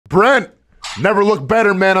Brent, never looked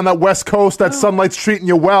better, man, on that West Coast. That sunlight's treating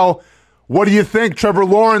you well. What do you think, Trevor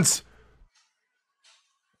Lawrence?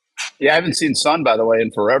 Yeah, I haven't seen sun, by the way,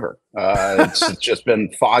 in forever. It's just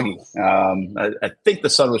been foggy. I think the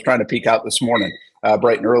sun was trying to peek out this morning,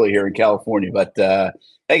 bright and early here in California. But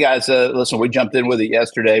hey, guys, listen, we jumped in with it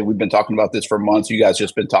yesterday. We've been talking about this for months. You guys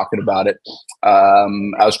just been talking about it.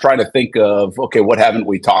 I was trying to think of, okay, what haven't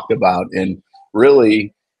we talked about? And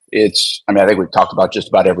really, I think we've talked about just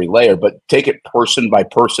about every layer, but take it person by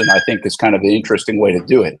person, I think is kind of the interesting way to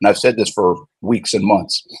do it. And I've said this for weeks and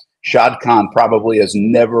months. Shad Khan probably has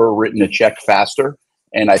never written a check faster,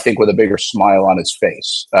 and I think with a bigger smile on his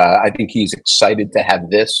face. I think he's excited to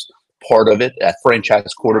have this part of it. At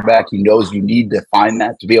franchise quarterback, he knows you need to find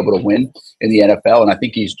that to be able to win in the NFL, and I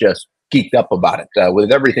think he's just geeked up about it.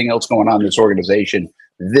 With everything else going on in this organization,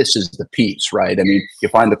 this is the piece, right? I mean, you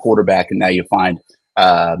find the quarterback, and now you find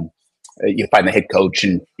the head coach,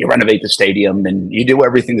 and you renovate the stadium, and you do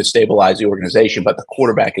everything to stabilize the organization, but the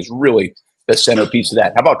quarterback is really the centerpiece of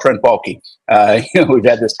that. How about Trent Baalke? We've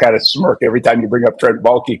had this kind of smirk every time you bring up Trent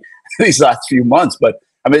Baalke these last few months, but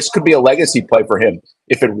I mean, this could be a legacy play for him.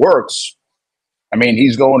 If it works, I mean,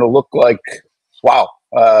 he's going to look like, wow,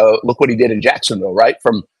 look what he did in Jacksonville, right?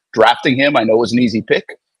 From drafting him, I know it was an easy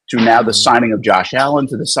pick, to now the signing of Josh Allen,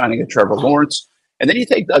 to the signing of Trevor Lawrence. And then you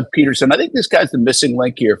take Doug Peterson. I think this guy's the missing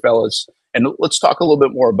link here, fellas. And let's talk a little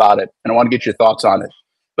bit more about it. And I want to get your thoughts on it.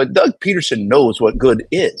 But Doug Peterson knows what good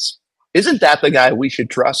is. Isn't that the guy we should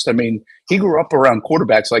trust? I mean, he grew up around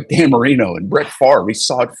quarterbacks like Dan Marino and Brett Favre. He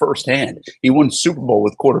saw it firsthand. He won Super Bowl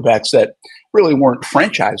with quarterbacks that really weren't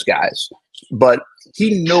franchise guys, but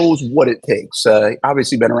he knows what it takes.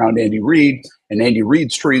 Obviously been around Andy Reid, and Andy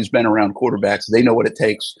Reid's tree has been around quarterbacks. They know what it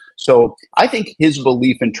takes. So I think his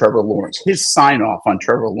belief in Trevor Lawrence, his sign off on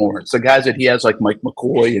Trevor Lawrence, the guys that he has like Mike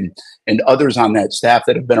McCoy and others on that staff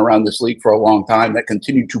that have been around this league for a long time that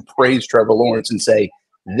continue to praise Trevor Lawrence and say,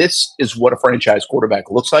 this is what a franchise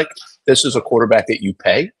quarterback looks like. This is a quarterback that you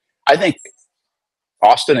pay. I think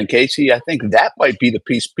Austen and Kasey, I think that might be the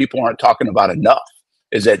piece people aren't talking about enough,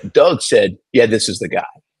 is that Doug said, yeah, this is the guy.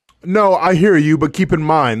 No, I hear you, but keep in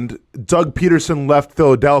mind, Doug Peterson left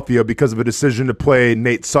Philadelphia because of a decision to play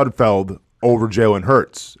Nate Sudfeld over Jalen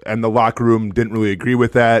Hurts, and the locker room didn't really agree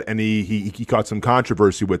with that, and he caught some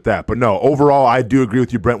controversy with that. But no, overall, I do agree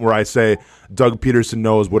with you, Brent, where I say Doug Peterson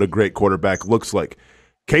knows what a great quarterback looks like.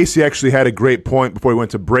 Kasey actually had a great point before we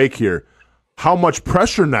went to break here. How much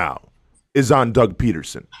pressure now is on Doug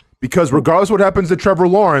Peterson? Because regardless of what happens to Trevor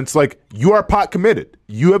Lawrence, like, you are pot committed.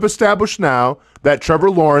 You have established now that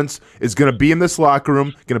Trevor Lawrence is going to be in this locker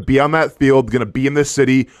room, going to be on that field, going to be in this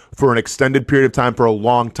city for an extended period of time, for a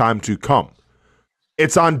long time to come.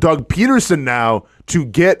 It's on Doug Peterson now to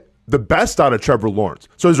get the best out of Trevor Lawrence.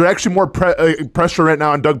 So is there actually more pressure right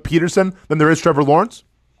now on Doug Peterson than there is Trevor Lawrence?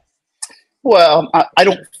 Well, I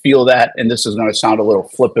don't feel that, and this is going to sound a little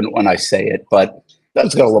flippant when I say it, but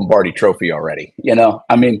Doug's got a Lombardi trophy already.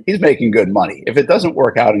 I mean, he's making good money. If it doesn't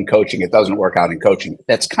work out in coaching, it doesn't work out in coaching.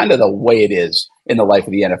 That's kind of the way it is in the life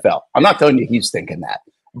of the NFL. I'm not telling you he's thinking that,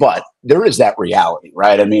 but there is that reality,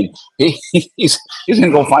 right? I mean, he's going to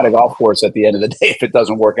go find a golf course at the end of the day if it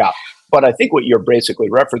doesn't work out. But I think what you're basically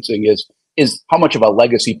referencing is how much of a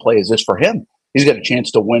legacy play is this for him? He's got a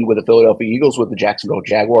chance to win with the Philadelphia Eagles, with the Jacksonville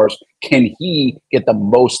Jaguars. Can he get the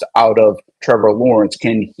most out of Trevor Lawrence?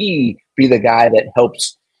 Can he be the guy that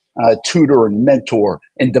helps tutor and mentor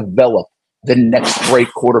and develop the next great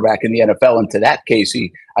quarterback in the NFL? And to that,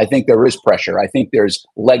 Kasey, I think there is pressure. I think there's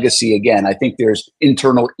legacy again. I think there's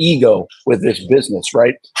internal ego with this business,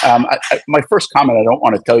 right? My first comment, I don't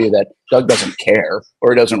want to tell you that Doug doesn't care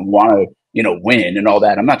or doesn't want to, win and all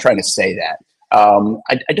that. I'm not trying to say that.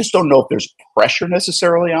 I just don't know if there's pressure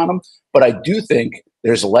necessarily on him, but I do think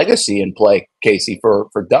there's legacy in play, Kasey, for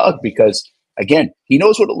Doug, because, again, he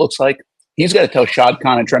knows what it looks like. He's got to tell Shad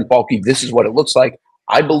Khan and Trent Baalke, this is what it looks like.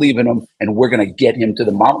 I believe in him, and we're going to get him to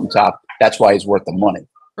the mountaintop. That's why he's worth the money.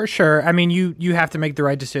 For sure. I mean, you have to make the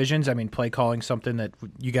right decisions. I mean, play calling, something that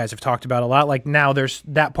you guys have talked about a lot. Like, now there's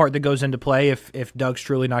that part that goes into play. If Doug's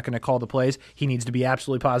truly not going to call the plays, he needs to be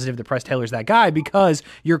absolutely positive that Press Taylor's that guy, because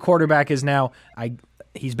your quarterback is now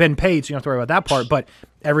he's been paid, so you don't have to worry about that part, but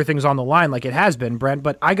everything's on the line like it has been, Brent.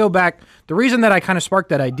 But I go back, the reason that I kind of sparked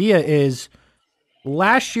that idea is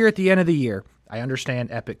last year at the end of the year, I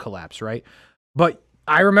understand epic collapse, right? But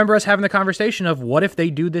I remember us having the conversation of, what if they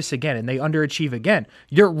do this again and they underachieve again?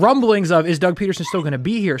 Your rumblings of, is Doug Peterson still going to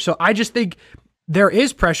be here? So I just think there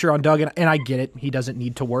is pressure on Doug, and I get it. He doesn't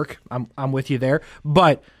need to work. I'm with you there.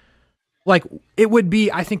 But, like, it would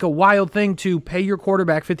be, I think, a wild thing to pay your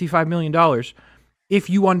quarterback $55 million if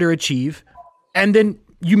you underachieve, and then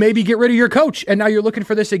you maybe get rid of your coach, and now you're looking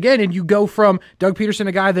for this again, and you go from Doug Peterson,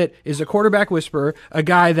 a guy that is a quarterback whisperer, a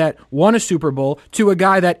guy that won a Super Bowl, to a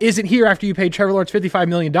guy that isn't here after you paid Trevor Lawrence $55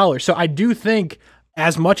 million. So I do think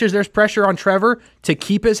as much as there's pressure on Trevor to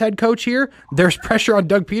keep his head coach here, there's pressure on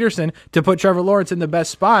Doug Peterson to put Trevor Lawrence in the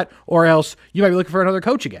best spot, or else you might be looking for another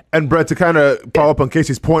coach again. And Brett, to kind of follow up on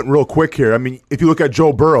Kasey's point real quick here, I mean, if you look at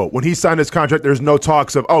Joe Burrow, when he signed his contract, there's no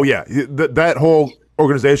talks of, oh yeah, that whole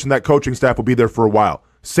organization, that coaching staff will be there for a while.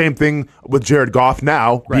 Same thing with Jared Goff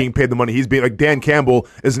now, being paid the money he's being. Like, Dan Campbell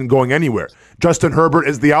isn't going anywhere. Justin Herbert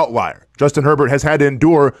is the outlier. Justin Herbert has had to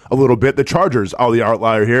endure a little bit. The Chargers are the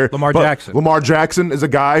outlier here. Lamar Jackson is a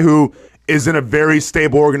guy who is in a very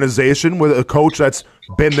stable organization with a coach that's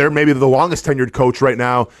been there, maybe the longest tenured coach right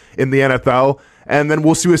now in the NFL. And then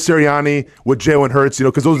we'll see with Sirianni, with Jalen Hurts,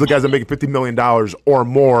 because those are the guys that make $50 million or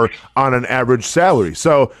more on an average salary.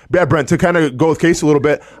 So, yeah, Brent, to kind of go with Kasey a little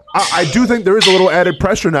bit, I do think there is a little added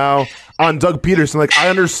pressure now on Doug Peterson. Like, I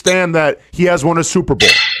understand that he has won a Super Bowl,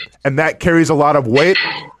 and that carries a lot of weight,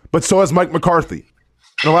 but so has Mike McCarthy.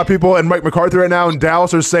 And a lot of people and Mike McCarthy right now in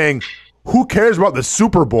Dallas are saying, who cares about the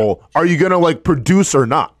Super Bowl? Are you going to, produce or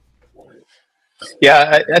not?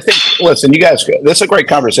 Yeah, I think, listen, you guys, this is a great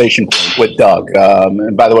conversation with Doug.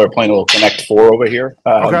 And by the way, we're playing a little Connect 4 over here.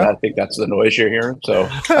 Okay. I think that's the noise you're hearing, so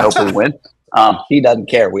I hope we win. He doesn't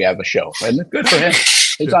care we have a show, and good for him.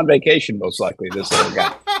 He's on vacation, most likely, this little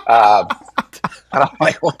guy. I'm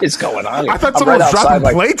like, what is going on here? I thought someone was dropping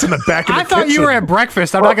plates in the back of the kitchen. I thought you were at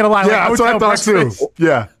breakfast. I'm not going to lie. Yeah, that's what I thought too.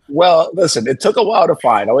 Yeah. Well, listen, it took a while to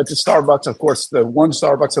find. I went to Starbucks, of course, the one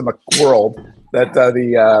Starbucks in the world that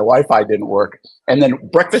the Wi-Fi didn't work. And then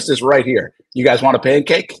breakfast is right here. You guys want a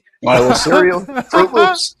pancake? You want a little cereal? Fruit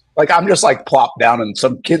Loops? I'm just plopped down in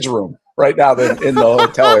some kid's room right now in the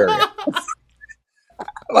hotel area.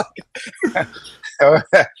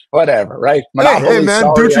 Whatever, right? Hey, man,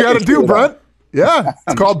 do what you got to do, Brent. Yeah,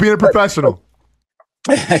 it's called being a professional.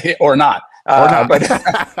 Or not.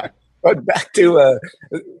 But back to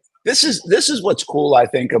this is what's cool, I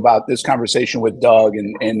think, about this conversation with Doug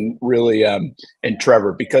and really and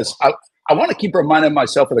Trevor, because I want to keep reminding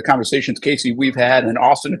myself of the conversations, Kasey, we've had, and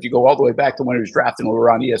Austen, if you go all the way back to when he was drafting, we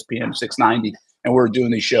were on ESPN 690 and we were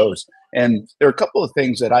doing these shows. And there are a couple of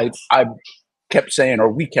things that I kept saying, or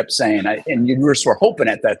we kept saying, and you were sort of hoping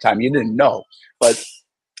at that time, you didn't know, but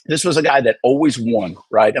this was a guy that always won,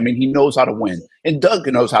 right? I mean, he knows how to win, and Doug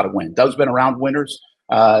knows how to win. Doug's been around winners.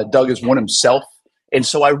 Doug has won himself. And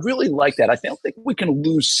so I really like that. I don't think we can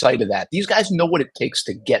lose sight of that. These guys know what it takes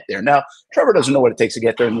to get there. Now, Trevor doesn't know what it takes to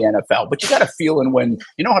get there in the NFL, but you got a feeling when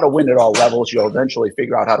you know how to win at all levels, you'll eventually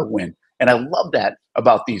figure out how to win. And I love that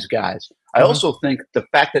about these guys. I also think the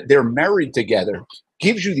fact that they're married together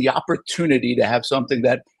gives you the opportunity to have something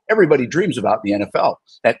that everybody dreams about in the NFL,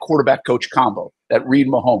 that quarterback-coach combo, that Reed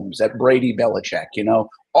Mahomes, that Brady Belichick,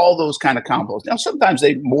 all those kind of combos. Now, sometimes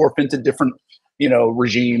they morph into different,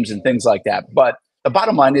 regimes and things like that. But the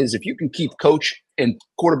bottom line is if you can keep coach and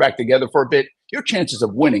quarterback together for a bit, your chances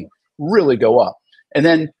of winning really go up. And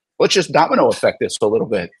then let's just domino effect this a little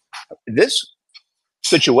bit. This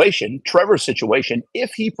situation, Trevor's situation,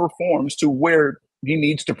 if he performs to where he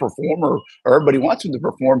needs to perform or everybody wants him to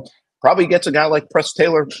perform, probably gets a guy like Press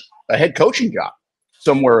Taylor a head coaching job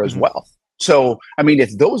somewhere as well. So, I mean,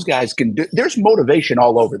 if those guys can do, there's motivation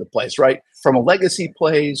all over the place, right? From legacy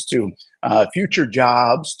plays to future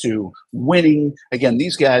jobs to winning. Again,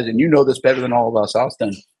 these guys, and you know this better than all of us,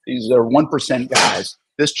 Austen, these are 1% guys.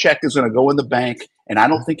 This check is going to go in the bank, and I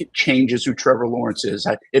don't think it changes who Trevor Lawrence is.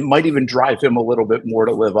 It might even drive him a little bit more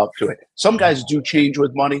to live up to it. Some guys do change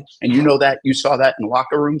with money, and you know that. You saw that in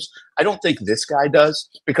locker rooms. I don't think this guy does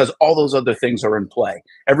because all those other things are in play.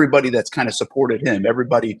 Everybody that's kind of supported him,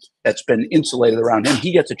 everybody that's been insulated around him,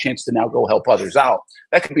 he gets a chance to now go help others out.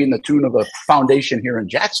 That could be in the tune of a foundation here in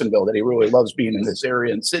Jacksonville that he really loves being in this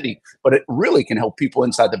area and city, but it really can help people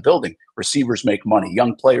inside the building. Receivers make money.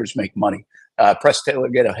 Young players make money. Press Taylor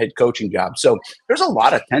get a head coaching job. So there's a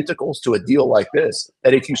lot of tentacles to a deal like this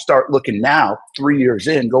that if you start looking now, 3 years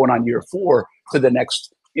in, going on year 4 to the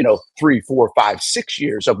next, 3, 4, 5, 6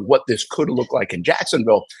 years of what this could look like in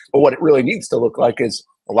Jacksonville. But what it really needs to look like is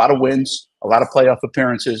a lot of wins, a lot of playoff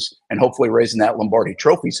appearances, and hopefully raising that Lombardi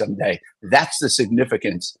trophy someday. That's the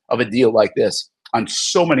significance of a deal like this on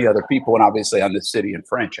so many other people and obviously on the city and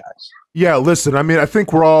franchise. Yeah, listen, I mean, I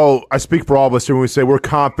think I speak for all of us here when we say we're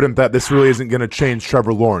confident that this really isn't going to change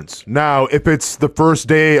Trevor Lawrence. Now, if it's the first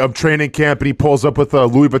day of training camp and he pulls up with a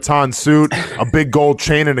Louis Vuitton suit, a big gold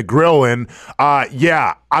chain, and a grill in,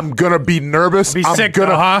 yeah, I'm going to be nervous.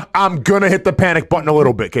 I'm going to hit the panic button a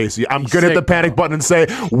little bit, Kasey. I'm going to hit the panic button and say,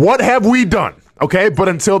 what have we done? Okay, but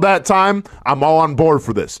until that time, I'm all on board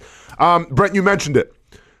for this. Brent, you mentioned it.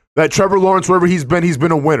 That Trevor Lawrence, wherever he's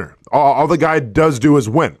been a winner. All the guy does do is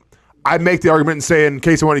win. I make the argument and say, in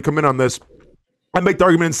case I want to come in on this, I make the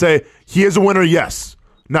argument and say he is a winner, yes.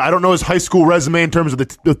 Now, I don't know his high school resume in terms of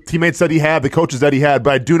the teammates that he had, the coaches that he had,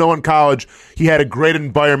 but I do know in college he had a great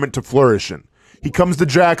environment to flourish in. He comes to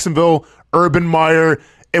Jacksonville, Urban Meyer.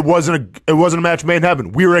 It wasn't a match made in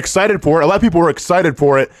heaven. We were excited for it. A lot of people were excited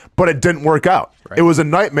for it, but it didn't work out. Right. It was a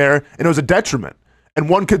nightmare, and it was a detriment. And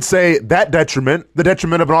one could say that detriment, the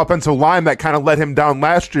detriment of an offensive line that kind of let him down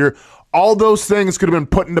last year, all those things could have been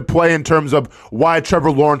put into play in terms of why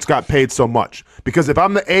Trevor Lawrence got paid so much. Because if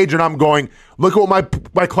I'm the agent, I'm going, look at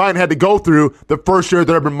what my client had to go through the first year at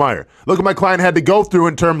Urban Meyer. Look at what my client had to go through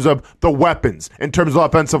in terms of the weapons, in terms of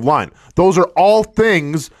offensive line. Those are all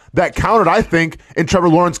things that counted, I think, in Trevor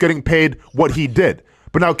Lawrence getting paid what he did.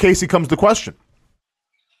 But now, Kasey, comes the question.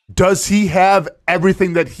 Does he have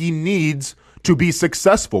everything that he needs to be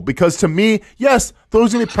successful? Because to me, yes,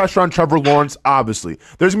 there's going to be pressure on Trevor Lawrence, obviously.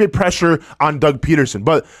 There's going to be pressure on Doug Peterson.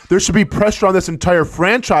 But there should be pressure on this entire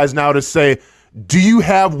franchise now to say, do you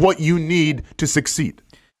have what you need to succeed?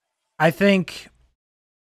 I think,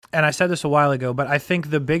 and I said this a while ago, but I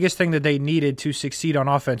think the biggest thing that they needed to succeed on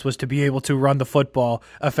offense was to be able to run the football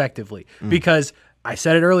effectively. Because I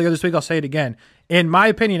said it earlier this week, I'll say it again. In my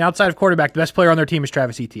opinion, outside of quarterback, the best player on their team is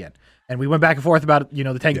Travis Etienne. And we went back and forth about,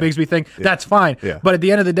 the Tank Bigsby thing. Yeah. That's fine. Yeah. But at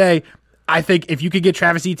the end of the day, I think if you could get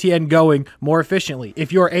Travis Etienne going more efficiently,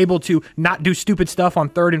 if you're able to not do stupid stuff on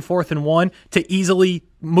 3rd and 4th and 1 to easily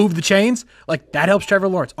move the chains, like that helps Trevor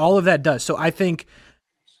Lawrence. All of that does. So I think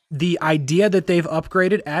the idea that they've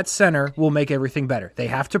upgraded at center will make everything better. They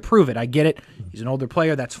have to prove it. I get it. He's an older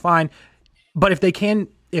player. That's fine. But if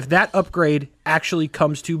that upgrade actually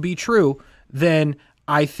comes to be true, then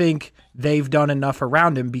I think they've done enough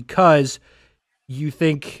around him, because you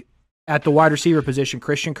think at the wide receiver position,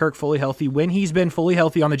 Christian Kirk fully healthy. When he's been fully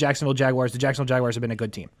healthy on the Jacksonville Jaguars have been a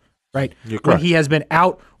good team, right? When he has been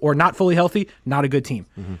out or not fully healthy, not a good team.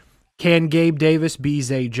 Mm-hmm. Can Gabe Davis be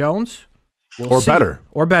Zay Jones? We'll see. Better.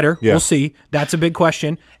 Yeah. We'll see. That's a big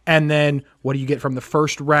question. And then what do you get from the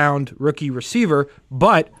first-round rookie receiver?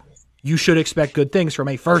 But you should expect good things from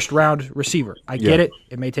a first-round receiver. I get it.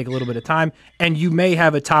 It may take a little bit of time. And you may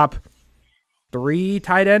have a top 3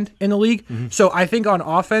 tight end in the league. Mm-hmm. So I think on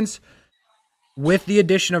offense, with the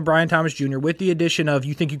addition of Brian Thomas Jr., with the addition of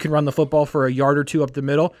you think you can run the football for a yard or two up the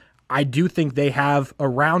middle, I do think they have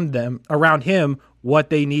around him what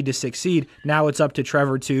they need to succeed. Now it's up to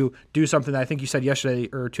Trevor to do something that I think you said yesterday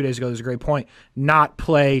or 2 days ago. Is a great point. Not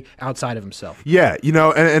play outside of himself. Yeah,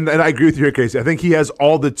 and I agree with you here, Kasey. I think he has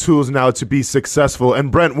all the tools now to be successful. And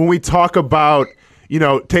Brent, when we talk about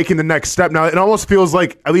taking the next step, now it almost feels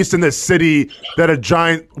like, at least in this city, that a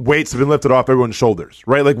giant weight's been lifted off everyone's shoulders,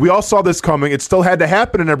 right? Like we all saw this coming. It still had to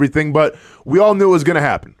happen and everything, but we all knew it was going to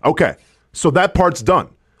happen. Okay, so that part's done.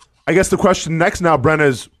 I guess the question next now, Brent,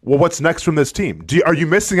 is, well, what's next from this team? Are you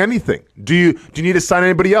missing anything? Do you need to sign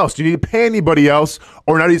anybody else? Do you need to pay anybody else?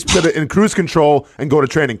 Or now you just put it in cruise control and go to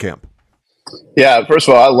training camp? Yeah, first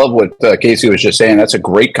of all, I love what Kasey was just saying. That's a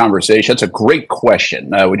great conversation. That's a great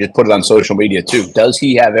question. We just put it on social media, too. Does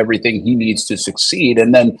he have everything he needs to succeed?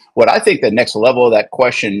 And then what I think the next level of that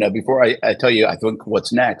question, before I tell you, I think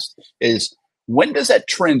what's next, is when does that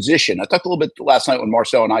transition? I talked a little bit last night when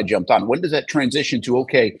Marcel and I jumped on. When does that transition to,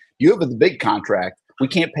 okay, you have a big contract. We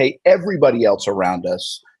can't pay everybody else around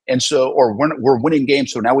us. And so, or we're winning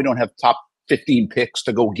games, so now we don't have top 15 picks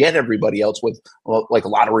to go get everybody else with like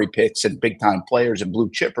lottery picks and big time players and blue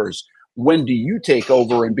chippers. When do you take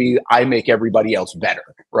over and I make everybody else better,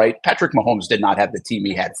 right? Patrick Mahomes did not have the team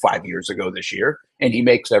he had 5 years ago this year, and he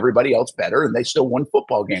makes everybody else better, and they still won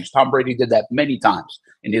football games. Tom Brady did that many times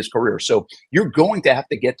in his career. So you're going to have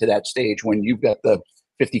to get to that stage when you've got the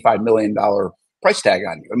 $55 million price tag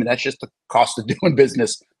on you. I mean, that's just the cost of doing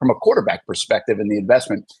business from a quarterback perspective and the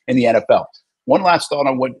investment in the NFL. One last thought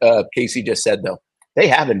on what Kasey just said, though. They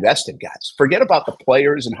have invested, guys. Forget about the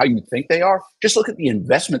players and how you think they are. Just look at the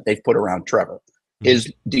investment they've put around Trevor.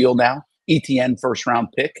 His deal now, ETN first-round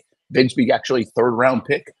pick, Bigsby actually third-round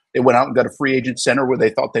pick. They went out and got a free agent center where they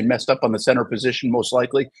thought they messed up on the center position most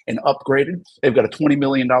likely and upgraded. They've got a $20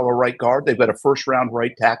 million right guard. They've got a first-round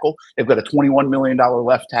right tackle. They've got a $21 million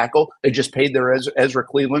left tackle. They just paid their Ezra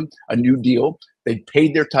Cleveland a new deal. They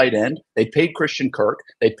paid their tight end. They paid Christian Kirk.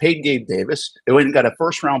 They paid Gabe Davis. They went and got a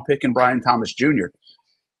first-round pick in Brian Thomas Jr.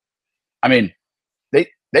 I mean,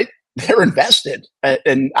 they're invested,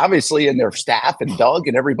 and obviously in their staff and Doug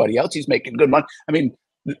and everybody else. He's making good money. I mean,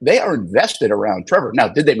 They are invested around Trevor. Now,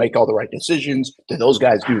 did they make all the right decisions? Did those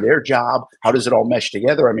guys do their job? How does it all mesh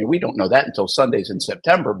together? I mean, we don't know that until Sundays in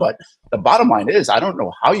September. But the bottom line is, I don't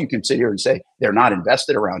know how you can sit here and say they're not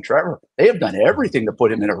invested around Trevor. They have done everything to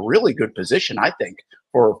put him in a really good position, I think,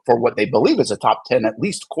 for what they believe is a top 10, at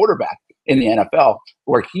least quarterback in the NFL,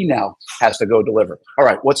 where he now has to go deliver. All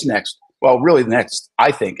right, what's next? Well, really next,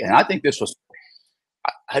 I think, and I think this was,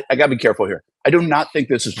 I got to be careful here. I do not think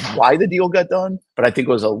this is why the deal got done, but I think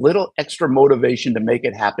it was a little extra motivation to make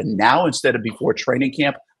it happen now instead of before training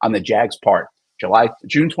camp on the Jags' part.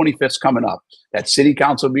 June 25th coming up. That city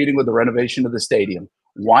council meeting with the renovation of the stadium.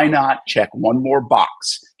 Why not check one more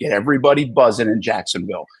box? Get everybody buzzing in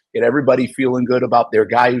Jacksonville. Get everybody feeling good about their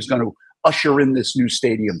guy who's going to usher in this new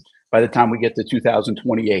stadium by the time we get to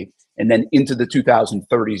 2028 and then into the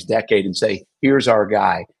 2030s decade and say, here's our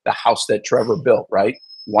guy, the house that Trevor built, right?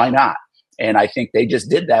 Why not? And I think they just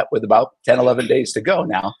did that with about 10, 11 days to go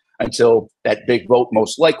now until that big vote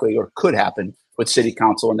most likely or could happen with city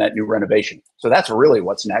council and that new renovation. So that's really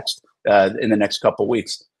what's next in the next couple of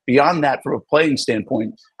weeks. Beyond that, from a playing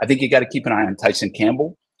standpoint, I think you got to keep an eye on Tyson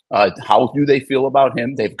Campbell. How do they feel about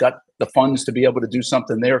him? They've got the funds to be able to do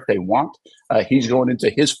something there if they want. He's going into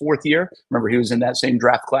his fourth year. Remember, he was in that same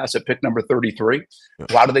draft class at pick number 33.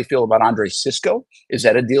 How do they feel about Andre Cisco? Is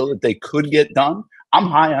that a deal that they could get done? I'm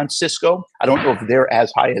high on Cisco. I don't know if they're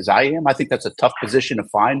as high as I am. I think that's a tough position to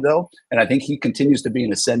find, though. And I think he continues to be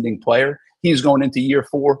an ascending player. He's going into year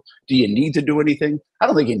 4. Do you need to do anything? I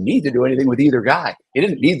don't think you need to do anything with either guy. You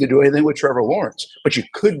didn't need to do anything with Trevor Lawrence, but you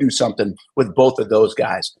could do something with both of those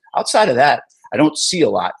guys. Outside of that, I don't see a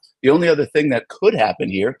lot. The only other thing that could happen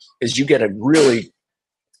here is you get a really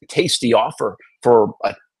tasty offer for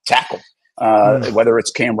a tackle. Whether it's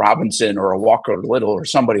Cam Robinson or a Walker Little or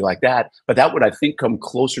somebody like that. But that would, I think, come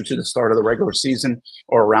closer to the start of the regular season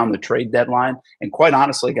or around the trade deadline. And quite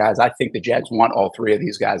honestly, guys, I think the Jags want all 3 of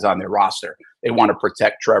these guys on their roster. They want to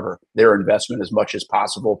protect Trevor, their investment as much as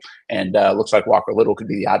possible. And looks like Walker Little could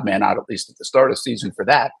be the odd man out, at least at the start of the season for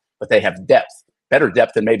that. But they have depth, better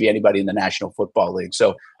depth than maybe anybody in the National Football League.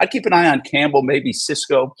 So I'd keep an eye on Campbell, maybe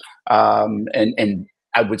Cisco, and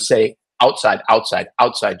I would say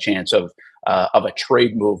outside chance of a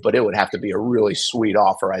trade move, but it would have to be a really sweet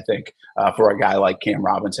offer, I think, for a guy like Cam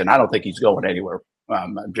Robinson. I don't think he's going anywhere.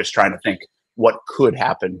 I'm just trying to think what could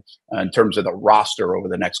happen in terms of the roster over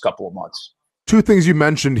the next couple of months. 2 things you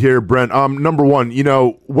mentioned here, Brent. Number one,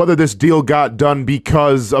 whether this deal got done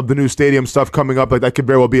because of the new stadium stuff coming up, like that could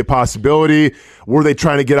very well be a possibility. Were they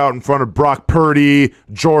trying to get out in front of Brock Purdy,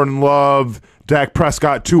 Jordan Love, Dak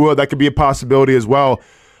Prescott, Tua? That could be a possibility as well.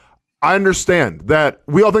 I understand that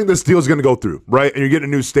we all think this deal is going to go through, right? And you're getting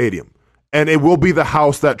a new stadium. And it will be the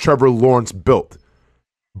house that Trevor Lawrence built.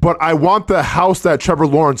 But I want the house that Trevor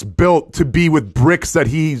Lawrence built to be with bricks that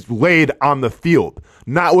he's laid on the field,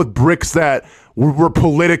 not with bricks that were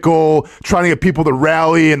political, trying to get people to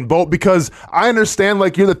rally and vote. Because I understand,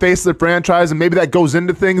 like, you're the face of the franchise, and maybe that goes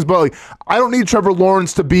into things, but like, I don't need Trevor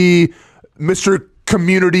Lawrence to be Mr.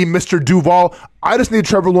 Community, Mr. Duval. I just need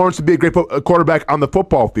Trevor Lawrence to be a great quarterback on the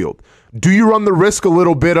football field. Do you run the risk a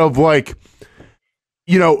little bit of, like,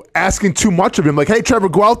 asking too much of him? Like, hey, Trevor,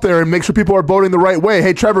 go out there and make sure people are voting the right way.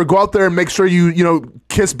 Hey, Trevor, go out there and make sure you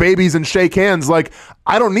kiss babies and shake hands. Like,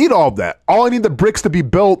 I don't need all of that. All I need the bricks to be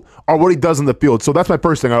built are what he does in the field. So that's my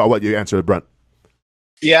first thing. I'll let you answer it, Brent.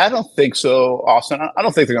 Yeah, I don't think so, Austin. I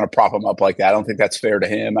don't think they're going to prop him up like that. I don't think that's fair to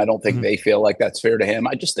him. I don't think they feel like that's fair to him.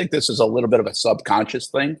 I just think this is a little bit of a subconscious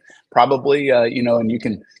thing, probably, and you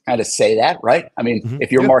can kind of say that, right? I mean,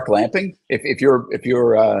 if you're Mark Lamping, if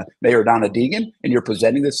you're Mayor Donna Deegan and you're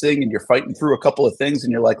presenting this thing and you're fighting through a couple of things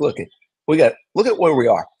and you're like, look at where we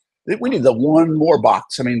are. We need the one more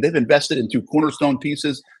box. I mean, they've invested in 2 cornerstone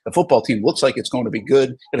pieces. The football team looks like it's going to be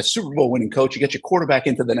good. Got a Super Bowl winning coach. You get your quarterback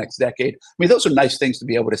into the next decade. I mean, those are nice things to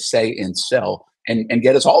be able to say and sell and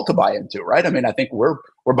get us all to buy into, right? I mean, I think we're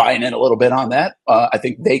buying in a little bit on that. I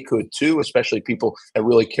think they could too, especially people that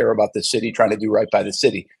really care about the city, trying to do right by the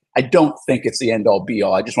city. I don't think it's the end all be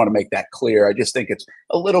all. I just want to make that clear. I just think it's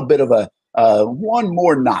a little bit of a one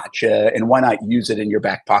more notch, and why not use it in your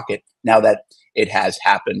back pocket now that it has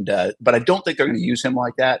happened. But I don't think they're going to use him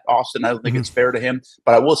like that, Austin. I don't think it's fair to him.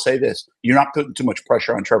 But I will say this. You're not putting too much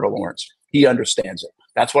pressure on Trevor Lawrence. He understands it.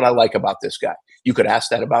 That's what I like about this guy. You could ask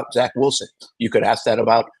that about Zach Wilson. You could ask that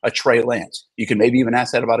about a Trey Lance. You can maybe even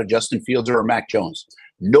ask that about a Justin Fields or a Mac Jones.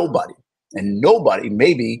 Nobody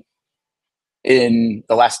maybe in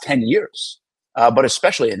the last 10 years, but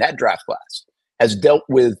especially in that draft class, has dealt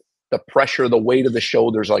with the pressure, the weight of the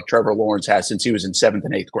shoulders like Trevor Lawrence has since he was in 7th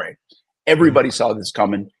and 8th grade. Everybody saw this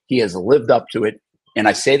coming. He has lived up to it and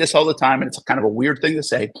I say this all the time, and it's kind of a weird thing to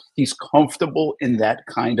say, he's comfortable in that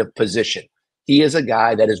kind of position. He is a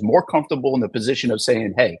guy that is more comfortable in the position of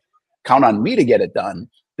saying, hey, count on me to get it done,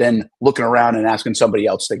 than looking around and asking somebody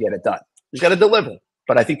else to get it done. He's got to deliver.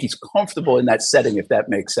 But I think he's comfortable in that setting, if that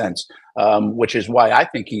makes sense, which is why I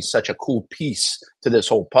think he's such a cool piece to this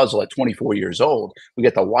whole puzzle at 24 years old. We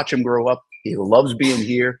get to watch him grow up. He loves being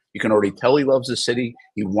here. You can already tell he loves the city.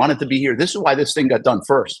 He wanted to be here. This is why this thing got done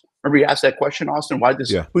first. Remember you asked that question, Austen, why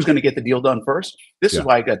this? Yeah. Who's going to get the deal done first? This is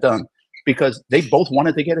why it got done, because they both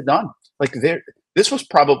wanted to get it done. Like this was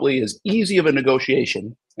probably as easy of a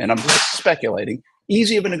negotiation, and I'm just speculating,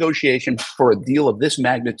 easy of a negotiation for a deal of this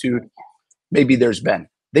magnitude maybe there's been.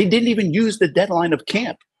 They didn't even use the deadline of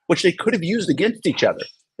camp, which they could have used against each other.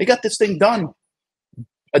 They got this thing done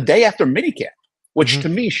a day after minicamp, which to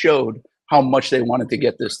me showed how much they wanted to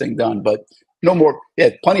get this thing done. But no more,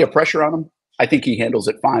 plenty of pressure on him. I think he handles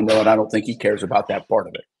it fine, though, and I don't think he cares about that part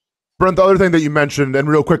of it. Brent, the other thing that you mentioned, and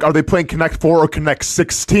real quick, are they playing Connect 4 or Connect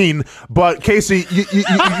 16? But Kasey,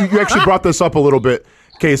 you actually brought this up a little bit,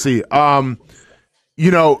 Kasey.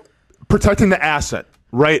 Protecting the asset,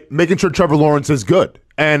 right? Making sure Trevor Lawrence is good.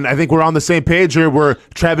 And I think we're on the same page here where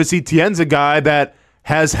Travis Etienne's a guy that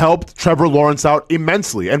has helped Trevor Lawrence out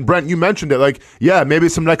immensely. And Brent, you mentioned it, maybe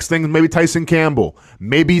some next things, maybe Tyson Campbell,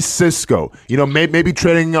 maybe Cisco, maybe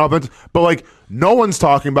trading offense, but no one's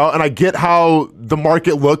talking about, and I get how the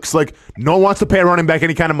market looks, no one wants to pay a running back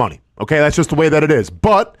any kind of money. Okay, that's just the way that it is.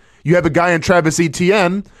 But you have a guy in Travis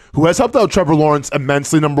Etienne who has helped out Trevor Lawrence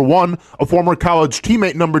immensely, number one, a former college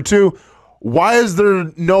teammate, number two. Why is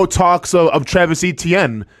there no talks of Travis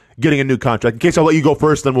Etienne getting a new contract? In case I'll let you go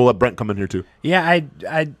first, then we'll let Brent come in here too. Yeah,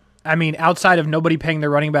 I mean, outside of nobody paying their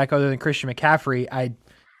running back other than Christian McCaffrey, I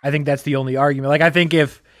think that's the only argument. I think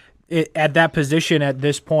if at that position at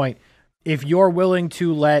this point, if you're willing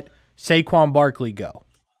to let Saquon Barkley go,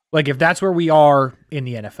 if that's where we are in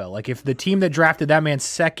the NFL, if the team that drafted that man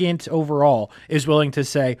second overall is willing to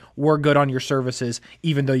say, we're good on your services,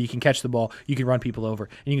 even though you can catch the ball, you can run people over,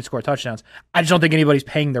 and you can score touchdowns, I just don't think anybody's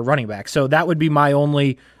paying their running back. So that would be my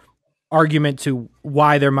only argument to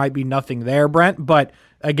why there might be nothing there, Brent. But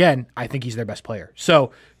again, I think he's their best player.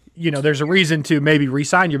 So, there's a reason to maybe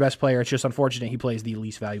re-sign your best player. It's just unfortunate he plays the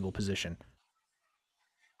least valuable position.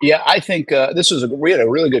 Yeah, I think we had a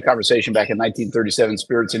really good conversation back in 1937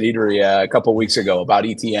 Spirits and Eatery a couple of weeks ago about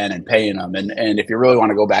ETN and paying them. And if you really want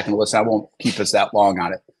to go back and listen, I won't keep us that long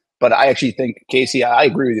on it. But I actually think, Kasey, I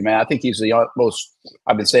agree with you, man. I think he's the most,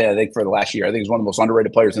 I've been saying, I think for the last year, I think he's one of the most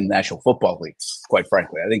underrated players in the National Football League, quite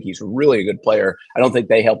frankly. I think he's really a good player. I don't think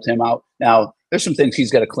they helped him out. Now, there's some things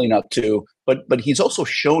he's got to clean up too, but he's also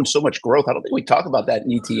shown so much growth. I don't think we talk about that in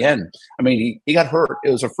ETN. I mean, he got hurt.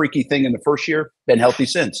 It was a freaky thing in the first year, been healthy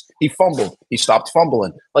since. He fumbled. He stopped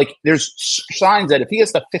fumbling. There's signs that if he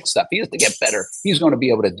has to fix stuff, he has to get better, he's going to be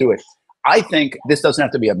able to do it. I think this doesn't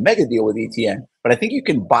have to be a mega deal with ETN, but I think you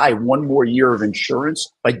can buy one more year of insurance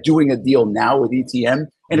by doing a deal now with ETN,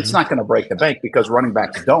 and it's not going to break the bank because running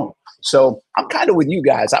backs don't. So I'm kind of with you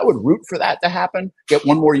guys. I would root for that to happen, get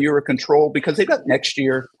one more year of control, because they've got next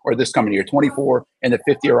year or this coming year, 24 and the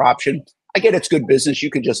 5th-year option. I get it's good business.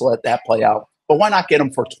 You could just let that play out. But why not get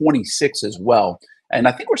them for 26 as well? And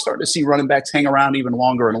I think we're starting to see running backs hang around even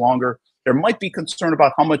longer and longer. There might be concern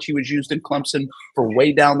about how much he was used in Clemson for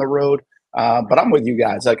way down the road. But I'm with you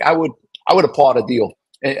guys. I would applaud a deal,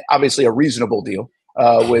 obviously a reasonable deal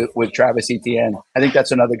with Travis Etienne. I think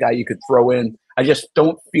that's another guy you could throw in. I just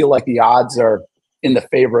don't feel like the odds are in the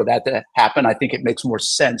favor of that to happen. I think it makes more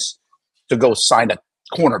sense to go sign a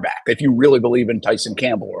cornerback. If you really believe in Tyson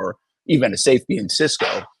Campbell or even a safety in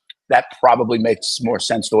Cisco, that probably makes more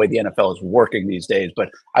sense the way the NFL is working these days. But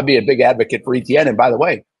I'd be a big advocate for Etienne. And by the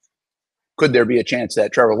way, could there be a chance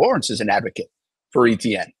that Trevor Lawrence is an advocate for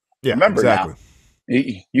Etienne? Yeah, remember exactly.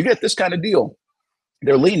 Now, you get this kind of deal,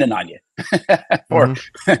 they're leaning on you. Or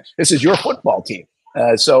this is your football team.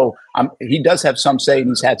 So he does have some say, and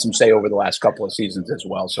he's had some say over the last couple of seasons as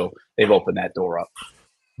well. So they've opened that door up.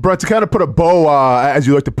 Brett, to kind of put a bow, as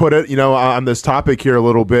you like to put it, on this topic here a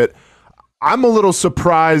little bit, I'm a little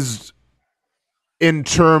surprised in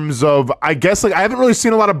terms of, I guess, I haven't really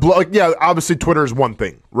seen a lot of obviously Twitter is one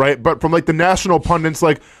thing, right? But from the national pundits,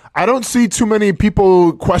 I don't see too many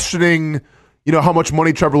people questioning, how much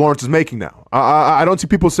money Trevor Lawrence is making now. I don't see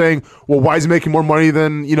people saying, well, why is he making more money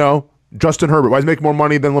than, Justin Herbert? Why is he making more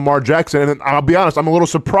money than Lamar Jackson? And I'll be honest, I'm a little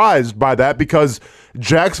surprised by that because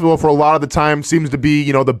Jacksonville, for a lot of the time, seems to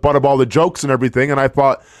be, the butt of all the jokes and everything. And I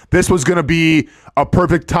thought this was going to be a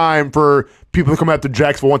perfect time for people to come after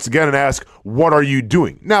Jacksonville once again and ask, what are you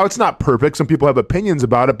doing? Now, it's not perfect. Some people have opinions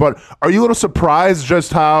about it. But are you a little surprised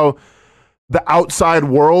just how the outside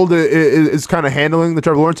world is kind of handling the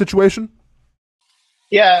Trevor Lawrence situation?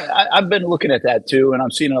 Yeah, I've been looking at that too, and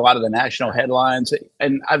I'm seeing a lot of the national headlines.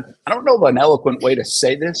 And I don't know of an eloquent way to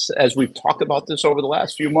say this, as we've talked about this over the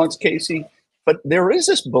last few months, Kasey, but there is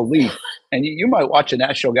this belief, and you might watch the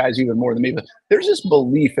national guys even more than me, but there's this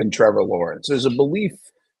belief in Trevor Lawrence. There's a belief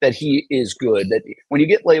that he is good, that when you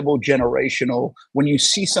get labeled generational, when you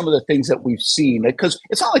see some of the things that we've seen, because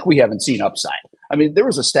it's not like we haven't seen upside. I mean, there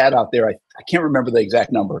was a stat out there, I can't remember the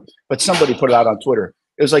exact number, but somebody put it out on Twitter.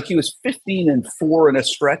 It was like he was 15-4 in a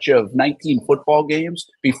stretch of 19 football games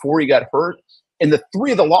before he got hurt. And the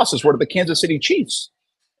 3 of the losses were to the Kansas City Chiefs.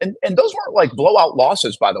 And those weren't like blowout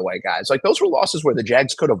losses, by the way, guys. Like those were losses where the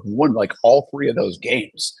Jags could have won like all 3 of those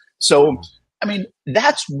games. So, I mean,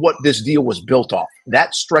 that's what this deal was built off.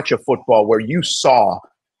 That stretch of football where you saw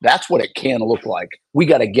that's what it can look like. We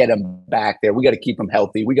got to get him back there. We got to keep him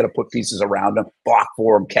healthy. We got to put pieces around him, block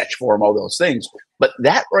for him, catch for him, all those things. But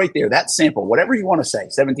that right there, that sample, whatever you want to say,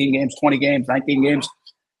 17 games, 20 games, 19 games,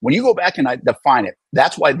 when you go back and I define it,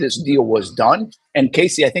 that's why this deal was done. And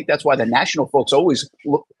Kasey, I think that's why the national folks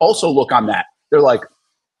also look on that. They're like,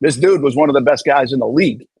 this dude was one of the best guys in the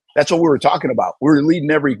league. That's what we were talking about. We were leading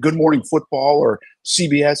every Good Morning Football or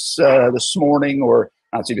CBS this morning, or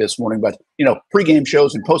not CBS this morning, but, pregame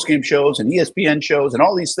shows and postgame shows and ESPN shows and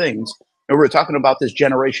all these things. And we were talking about this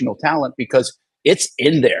generational talent because it's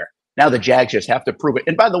in there. Now the Jags just have to prove it.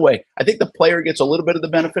 And by the way, I think the player gets a little bit of the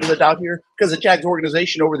benefit of the doubt here because the Jags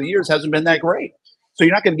organization over the years hasn't been that great. So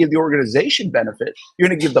you're not going to give the organization benefit. You're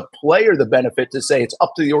going to give the player the benefit to say it's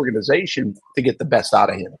up to the organization to get the best out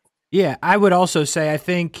of him. Yeah, I would also say I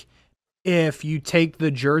think if you take the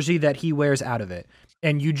jersey that he wears out of it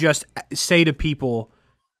and you just say to people,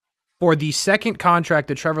 for the second contract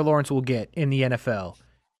that Trevor Lawrence will get in the NFL,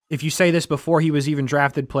 if you say this before he was even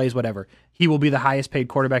drafted, plays, whatever, he will be the highest paid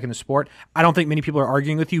quarterback in the sport. I don't think many people are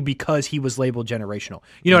arguing with you because he was labeled generational.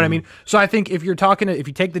 You know what I mean? So I think if you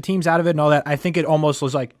take the teams out of it and all that, I think it almost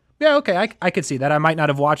was like, yeah, okay, I could see that. I might not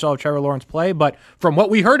have watched all of Trevor Lawrence play, but from what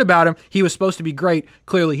we heard about him, he was supposed to be great.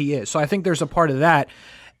 Clearly he is. So I think there's a part of that.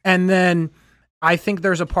 And then I think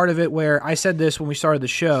there's a part of it where I said this when we started the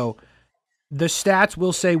show, the stats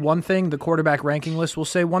will say one thing, the quarterback ranking list will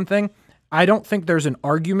say one thing. I don't think there's an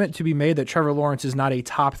argument to be made that Trevor Lawrence is not a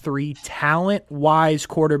top 3 talent-wise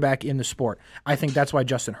quarterback in the sport. I think that's why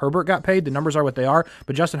Justin Herbert got paid. The numbers are what they are,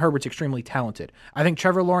 but Justin Herbert's extremely talented. I think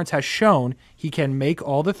Trevor Lawrence has shown he can make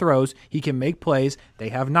all the throws. He can make plays. They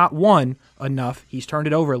have not won enough. He's turned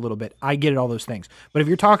it over a little bit. I get it, all those things. But if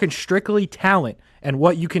you're talking strictly talent and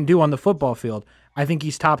what you can do on the football field, I think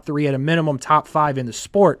he's top 3 at a minimum, top 5 in the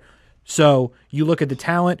sport. So you look at the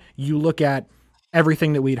talent, you look at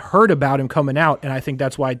everything that we'd heard about him coming out, and I think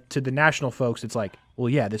that's why to the national folks it's like, well,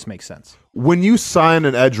 yeah, this makes sense. When you sign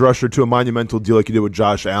an edge rusher to a monumental deal like you did with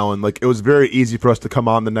Josh Allen, like it was very easy for us to come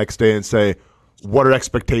on the next day and say, what are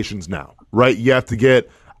expectations now, right? You have to get,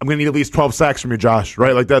 I'm going to need at least 12 sacks from you, Josh,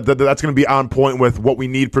 right? Like that's going to be on point with what we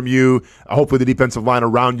need from you. Hopefully the defensive line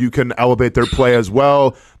around you can elevate their play as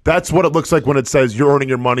well. That's what it looks like when it says you're earning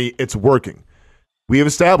your money, it's working. We have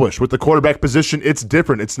established with the quarterback position, it's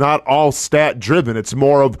different. It's not all stat driven. It's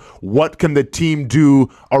more of what can the team do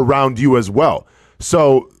around you as well.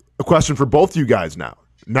 So a question for both you guys now.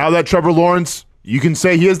 Now that Trevor Lawrence, you can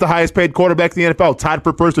say he is the highest paid quarterback in the NFL, tied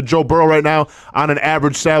for first to Joe Burrow right now on an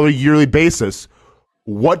average salary yearly basis.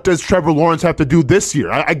 What does Trevor Lawrence have to do this year?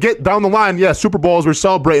 I get down the line, yeah, Super Bowls, we're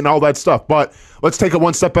celebrating all that stuff, but let's take it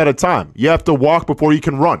one step at a time. You have to walk before you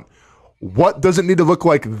can run. What does it need to look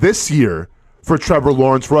like this year for Trevor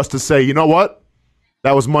Lawrence for us to say, you know what,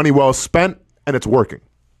 that was money well spent and it's working?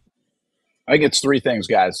 I think it's 3 things,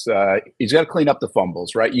 guys. He's got to clean up the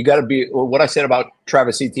fumbles, right? You got to be, what I said about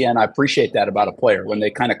Travis Etienne, I appreciate that about a player when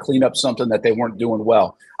they kind of clean up something that they weren't doing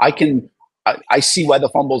well. I see why the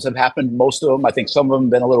fumbles have happened, most of them. I think some of them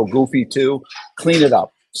have been a little goofy too. Clean it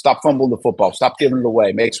up. Stop fumbling the football. Stop giving it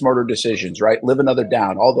away. Make smarter decisions, right? Live another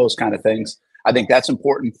down, all those kind of things. I think that's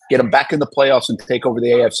important. Get them back in the playoffs and take over the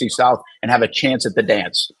AFC South and have a chance at the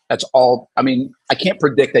dance. That's all. I mean, I can't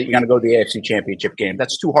predict that you're going to go to the AFC Championship game.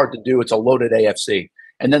 That's too hard to do. It's a loaded AFC.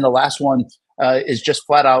 And then the last one is just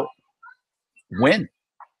flat out win.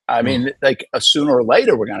 I mean, like sooner or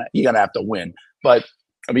later, you're gonna have to win. But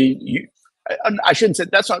I mean, I shouldn't say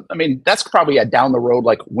that's not. I mean, that's probably a down the road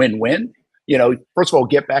like win-win. First of all,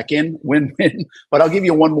 get back in, win-win. But I'll give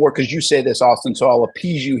you one more because you say this, Austen, so I'll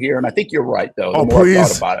appease you here. And I think you're right, though. Oh, please. I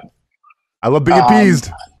thought about it. I love being appeased.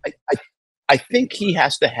 I think he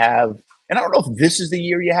has to have, and I don't know if this is the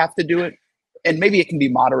year you have to do it, and maybe it can be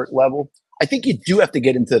moderate level. I think you do have to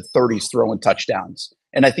get into the 30s throwing touchdowns.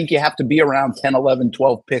 And I think you have to be around 10, 11,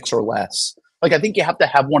 12 picks or less. Like, I think you have to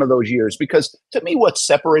have one of those years, because to me, what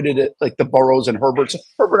separated it, like the Burrows and Herberts,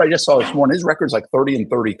 Herbert, I just saw this morning, his record's like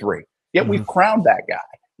 30-33. Yet we've crowned that guy,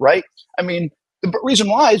 right? I mean, the reason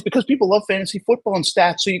why is because people love fantasy football and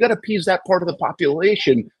stats. So you got to appease that part of the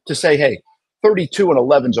population to say, hey,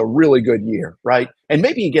 32-11 is a really good year, right? And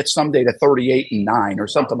maybe he gets someday to 38-9 or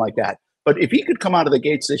something like that. But if he could come out of the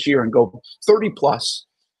gates this year and go 30 plus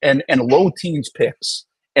and low teens picks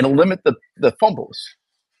and limit the fumbles,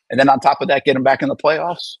 and then on top of that, get him back in the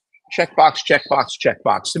playoffs, checkbox, checkbox,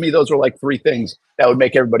 checkbox. To me, those are like three things that would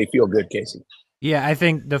make everybody feel good, Kasey. Yeah, I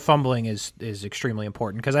think the fumbling is extremely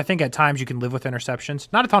important, because I think at times you can live with interceptions.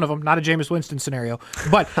 Not a ton of them, not a Jameis Winston scenario,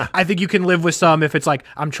 but I think you can live with some if it's like,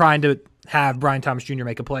 I'm trying to have Brian Thomas Jr.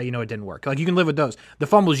 make a play, it didn't work. Like, you can live with those. The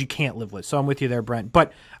fumbles you can't live with, so I'm with you there, Brent.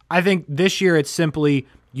 But I think this year it's simply,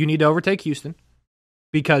 you need to overtake Houston,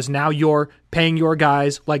 because now you're paying your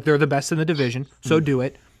guys like they're the best in the division, so do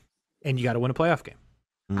it, and you got to win a playoff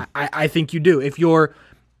game. I think you do. If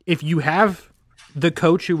you have the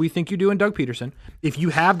coach who we think you do in Doug Peterson, if you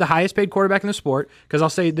have the highest paid quarterback in the sport, because I'll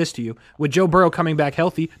say this to you, with Joe Burrow coming back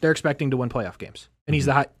healthy, they're expecting to win playoff games, and he's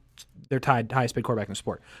they're tied highest paid quarterback in the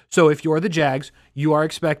sport. So if you're the Jags, you are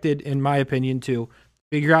expected, in my opinion, to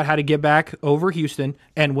figure out how to get back over Houston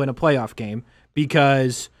and win a playoff game,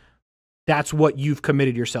 because that's what you've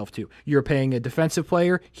committed yourself to. You're paying a defensive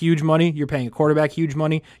player huge money. You're paying a quarterback huge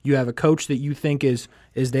money. You have a coach that you think is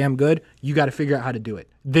damn good. You got to figure out how to do it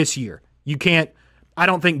this year. You can't. I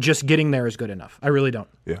don't think just getting there is good enough. I really don't.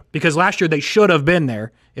 Yeah. Because last year they should have been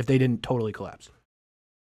there if they didn't totally collapse.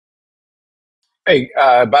 Hey,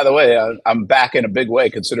 by the way, I'm back in a big way,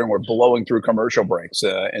 considering we're blowing through commercial breaks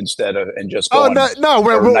instead of and just going.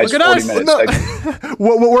 We're nice look at us. No.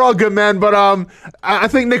 We're all good, man. But I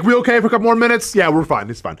think Nick, we okay for a couple more minutes? Yeah, we're fine.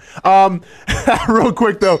 It's fine. Real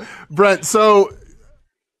quick though, Brent. So,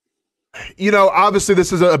 obviously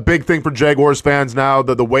this is a big thing for Jaguars fans now.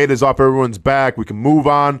 The weight is off everyone's back. We can move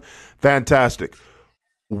on. Fantastic.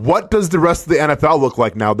 What does the rest of the NFL look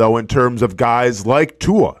like now, though, in terms of guys like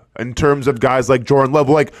Tua, in terms of guys like Jordan Love?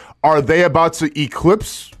 Like, are they about to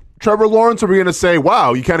eclipse Trevor Lawrence? Are we going to say,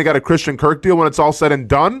 wow, you kind of got a Christian Kirk deal when it's all said and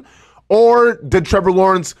done? Or did Trevor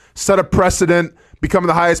Lawrence set a precedent, become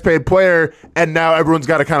the highest paid player, and now everyone's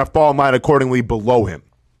got to kind of fall in line accordingly below him?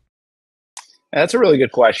 That's a really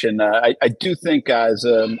good question. I do think, guys,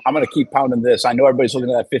 I'm going to keep pounding this. I know everybody's looking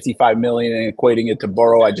at that $55 million and equating it to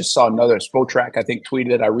Burrow. I just saw another Spotrac, I think,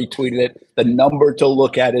 tweeted it. I retweeted it. The number to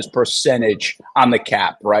look at is percentage on the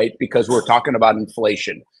cap, right? Because we're talking about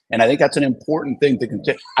inflation. And I think that's an important thing to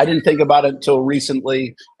continue. I didn't think about it until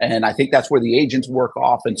recently, and I think that's where the agents work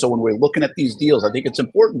off. And so when we're looking at these deals, I think it's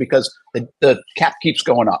important because the cap keeps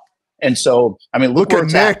going up. And so, I mean, look at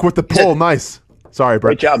Nick with the pull. Nice. Sorry,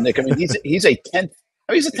 Brett. Great job, Nick. I mean, he's a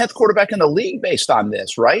 10th quarterback in the league based on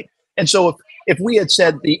this, right? And so if we had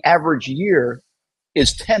said the average year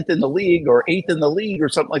is 10th in the league or 8th in the league or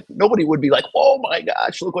something, like, nobody would be like, oh my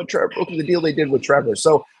gosh, look at the deal they did with Trevor.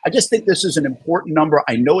 So I just think this is an important number.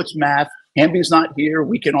 I know it's math. Hamby's not here.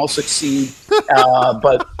 We can all succeed.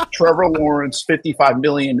 But Trevor Lawrence, $55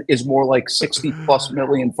 million is more like $60+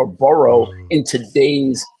 million for Burrow in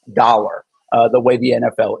today's dollar, the way the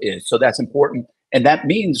NFL is. So that's important. And that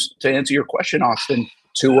means, to answer your question, Austen,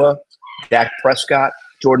 Tua, Dak Prescott,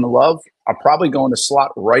 Jordan Love are probably going to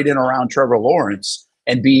slot right in around Trevor Lawrence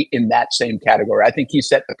and be in that same category. I think he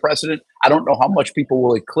set the precedent. I don't know how much people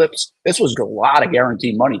will eclipse. This was a lot of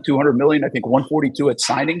guaranteed money, $200 million, I think 142 at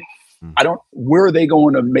signing. Where are they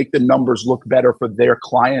going to make the numbers look better for their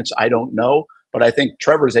clients? I don't know. But I think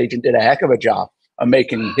Trevor's agent did a heck of a job of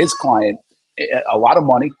making his client a lot of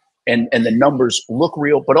money. And the numbers look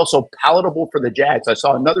real, but also palatable for the Jags. I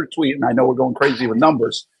saw another tweet, and I know we're going crazy with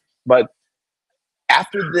numbers, but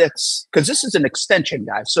after this, because this is an extension,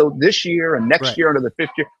 guys. So this year and next year into the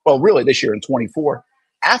fifth year, well, really this year in 24.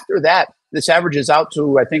 After that, this averages out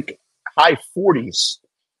to, I think, high 40s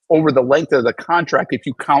over the length of the contract if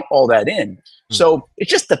you count all that in. So it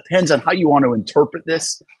just depends on how you want to interpret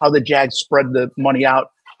this, how the Jags spread the money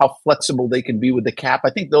out, how flexible they can be with the cap. I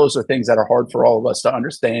think those are things that are hard for all of us to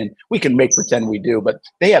understand. We can make pretend we do, but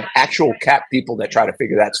they have actual cap people that try to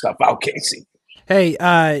figure that stuff out, Kasey. Hey,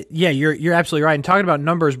 yeah, you're absolutely right. And talking about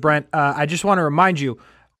numbers, Brent, I just want to remind you,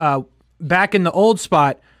 back in the old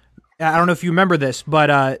spot, I don't know if you remember this,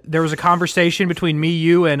 but there was a conversation between me,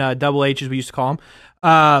 you, and Double H, as we used to call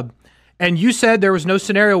him. And you said there was no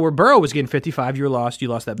scenario where Burrow was getting 55. You lost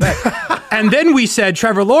that bet. And then we said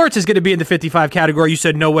Trevor Lawrence is going to be in the 55 category. You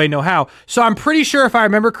said no way, no how. So I'm pretty sure if I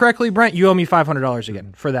remember correctly, Brent, you owe me $500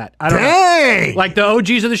 again for that. I don't know. Like the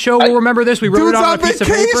OGs of the show will remember this. We wrote it on a piece of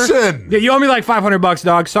paper. Yeah, you owe me like $500,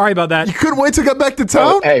 dog. Sorry about that. You couldn't wait to get back to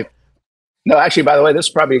town? Hey. No, actually, by the way, this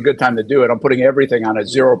is probably a good time to do it. I'm putting everything on a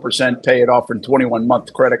 0% pay it off in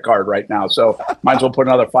 21-month credit card right now. So might as well put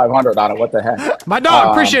another 500 on it. What the heck? My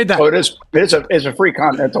dog, appreciate that. So it's a free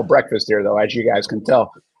continental breakfast here, though, as you guys can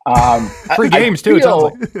tell. Free games, too, it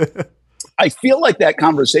sounds like. I feel like that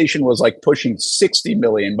conversation was like pushing 60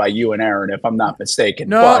 million by you and Aaron, if I'm not mistaken.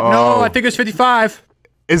 No, I think it was 55.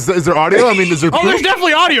 Is there audio? I mean, is there proof? There's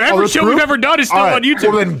definitely audio. Every show we've ever done is still on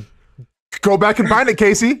YouTube. Well, then go back and find it,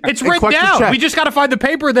 Kasey. It's written down. We just got to find the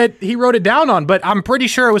paper that he wrote it down on, but I'm pretty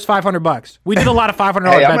sure it was $500. We did a lot of $500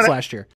 bets last year.